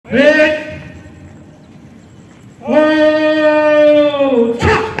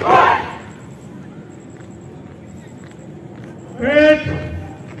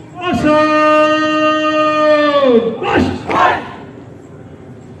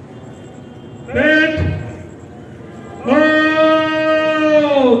Red. Go.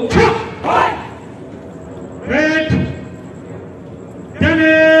 Red.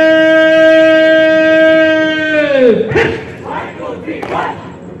 Dennis. 1, 2, 3, 1.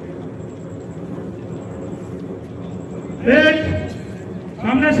 Red.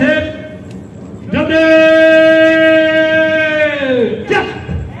 सामने से जल्दी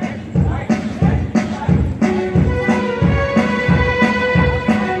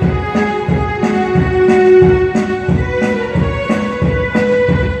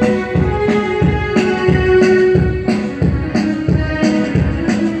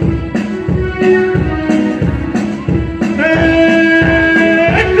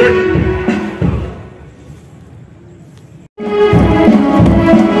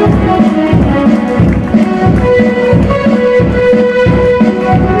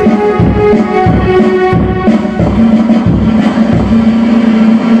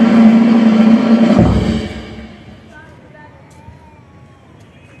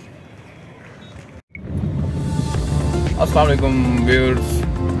अस्सलाम वालेकुम व्यूअर्स,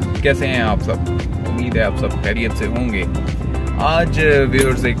 कैसे हैं आप सब? उम्मीद है आप सब खैरियत से होंगे। आज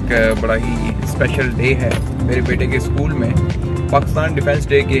व्यूअर्स एक बड़ा ही स्पेशल डे है मेरे बेटे के स्कूल में। पाकिस्तान डिफेंस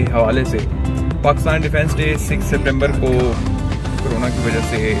डे के हवाले से पाकिस्तान डिफेंस डे 6 सितंबर को कोरोना की वजह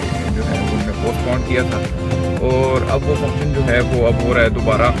से जो है उन्होंने पोस्टपोन किया था और अब वो फंक्शन जो है वो अब हो रहा है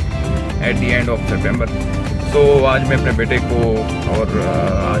दोबारा एट द एंड ऑफ सितंबर। तो आज मैं अपने बेटे को और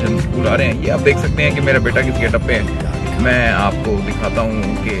आज हम स्कूल आ रहे हैं। ये आप देख सकते हैं कि मेरा बेटा किस गेटअप पे है। मैं आपको दिखाता हूँ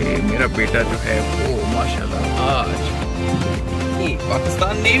कि मेरा बेटा जो है वो माशाल्लाह आज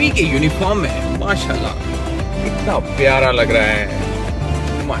पाकिस्तान नेवी के यूनिफॉर्म में है। माशाल्लाह इतना प्यारा लग रहा है,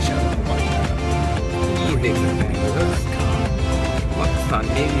 माशाल्लाह माशाल्लाह। ये देख सकते हैं पाकिस्तान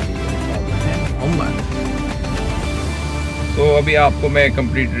नेवी के यूनिफॉर्म में है मोहम्मद। तो अभी आपको मैं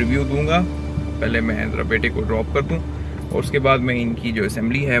कंप्लीट रिव्यू दूंगा। पहले मैं जरा बेटे को ड्रॉप कर दूं और उसके बाद मैं इनकी जो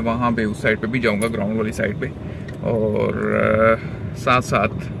असेंबली है वहाँ पे उस साइड पे भी जाऊँगा, ग्राउंड वाली साइड पे, और साथ साथ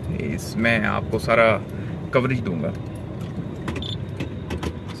इसमें आपको सारा कवरेज दूंगा।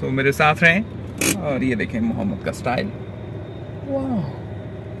 सो मेरे साथ रहें। और ये देखें मोहम्मद का स्टाइल, वाह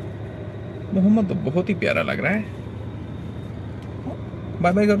मोहम्मद तो बहुत ही प्यारा लग रहा है।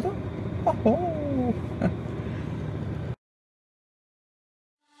 बाय बाय कर दो।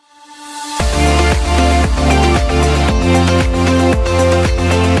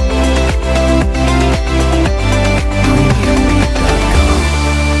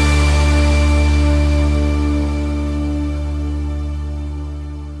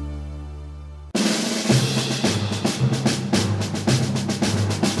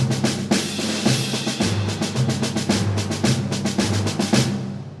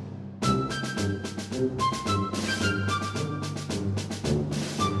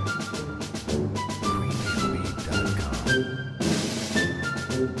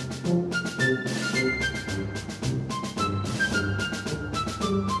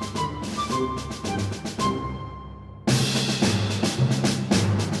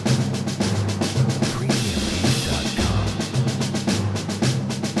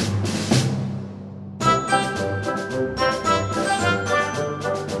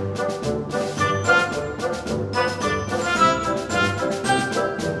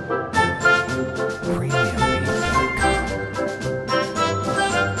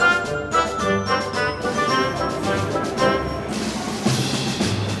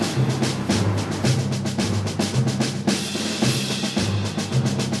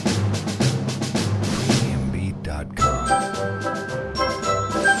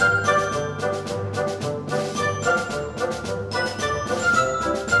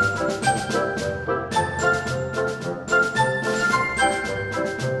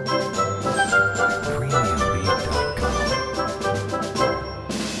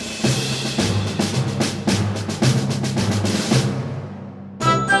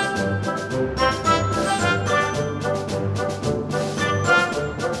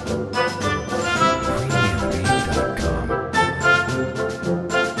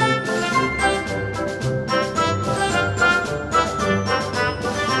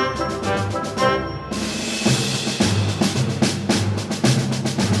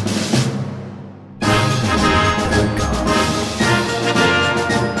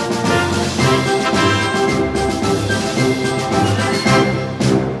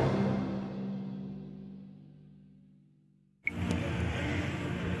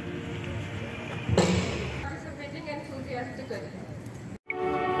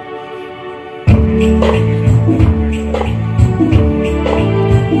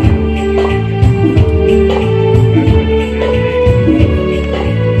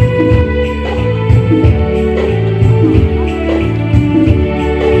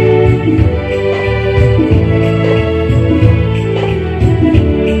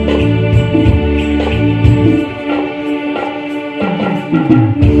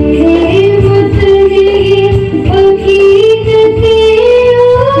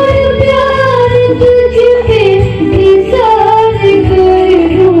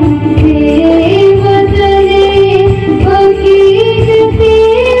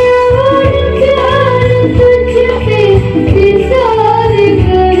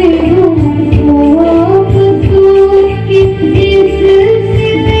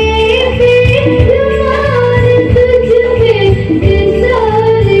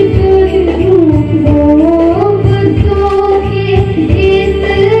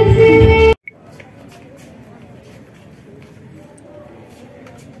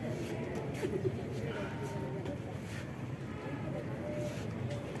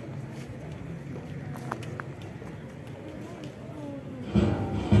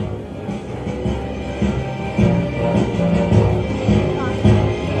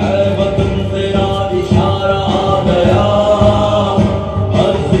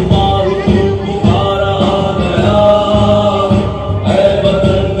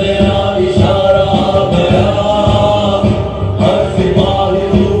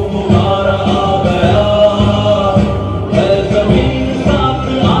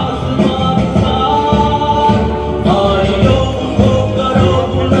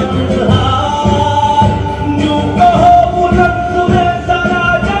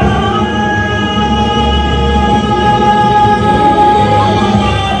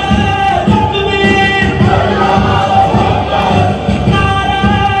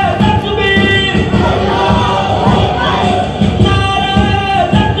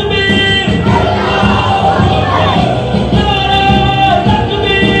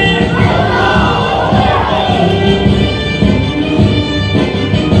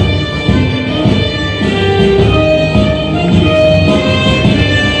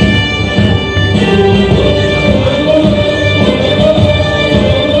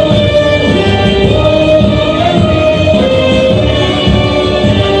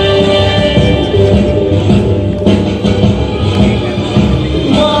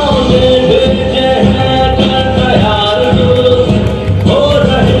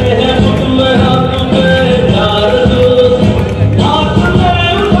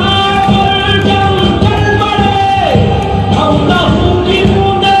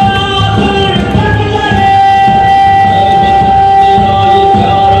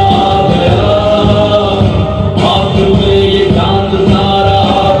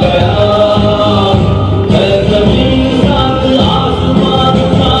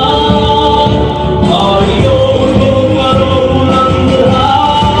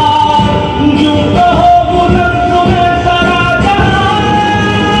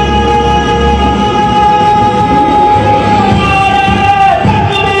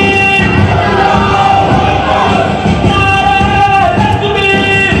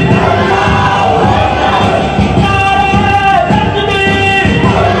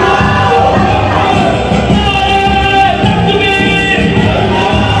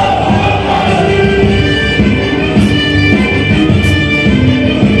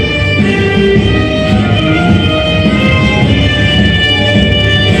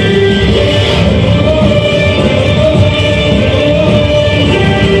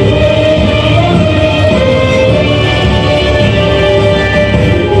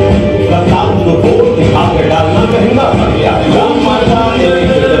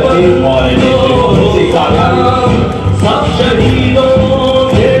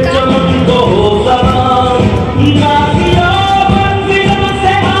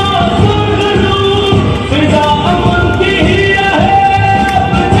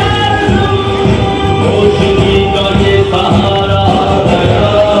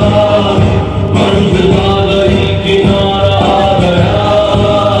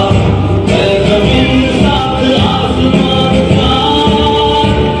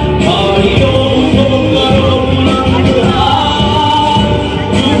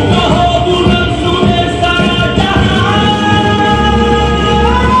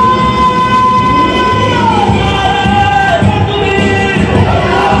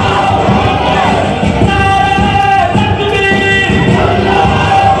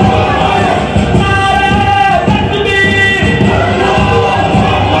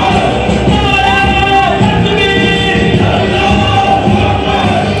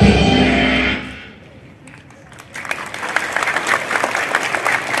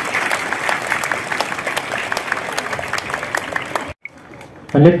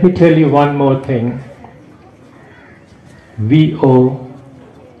 And let me tell you one more thing. We owe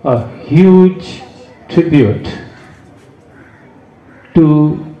a huge tribute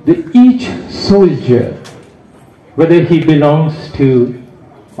to each soldier, whether he belongs to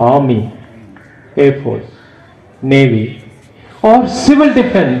Army, Air Force, Navy, or civil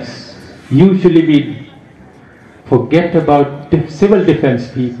defense. Usually we forget about civil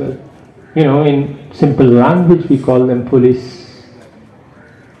defense people. You know, in simple language we call them police.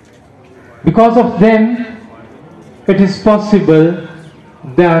 Because of them, it is possible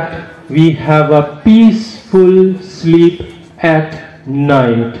that we have a peaceful sleep at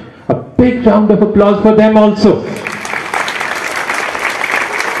night. A big round of applause for them also.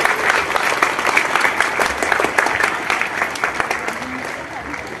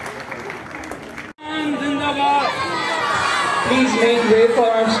 Please make way for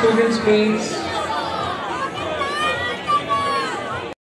our students, please.